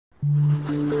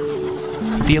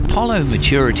The Apollo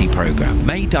Maturity Program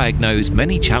may diagnose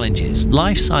many challenges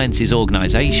life sciences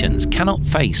organizations cannot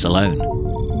face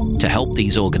alone. To help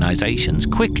these organizations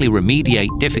quickly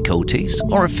remediate difficulties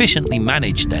or efficiently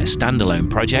manage their standalone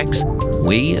projects,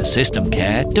 we, Assystem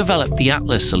Care, developed the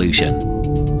Atlas solution.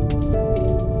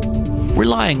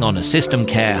 Relying on Assystem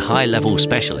Care high-level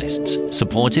specialists,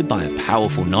 supported by a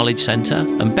powerful knowledge center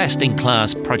and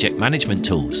best-in-class project management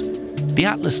tools, the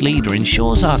Atlas Leader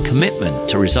ensures our commitment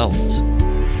to results.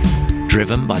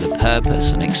 Driven by the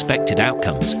purpose and expected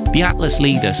outcomes, the Atlas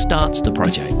Leader starts the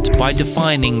project by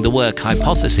defining the work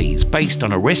hypotheses based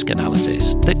on a risk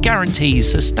analysis that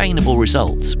guarantees sustainable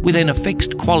results within a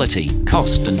fixed quality,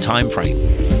 cost and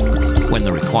timeframe. When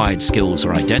the required skills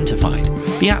are identified,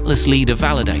 the Atlas Leader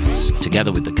validates,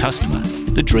 together with the customer,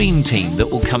 the dream team that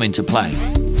will come into play,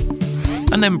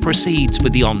 and then proceeds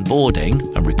with the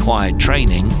onboarding and required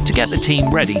training to get the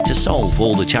team ready to solve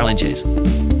all the challenges.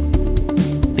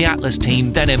 The Atlas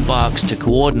team then embarks to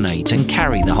coordinate and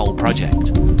carry the whole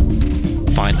project.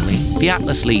 Finally, the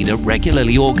Atlas Leader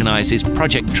regularly organizes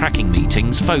project tracking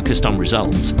meetings focused on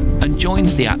results and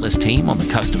joins the Atlas team on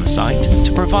the customer site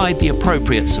to provide the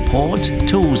appropriate support,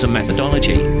 tools and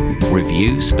methodology,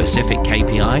 review specific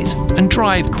KPIs, and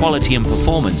drive quality and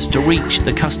performance to reach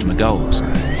the customer goals.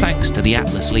 Thanks to the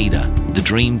Atlas Leader, the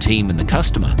dream team and the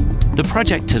customer, the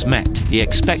project has met the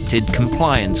expected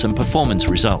compliance and performance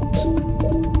results.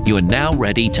 You are now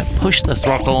ready to push the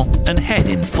throttle and head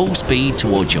in full speed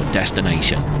towards your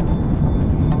destination.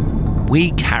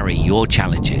 We carry your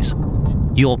challenges.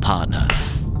 Your partner,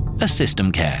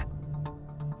 Assystem Care.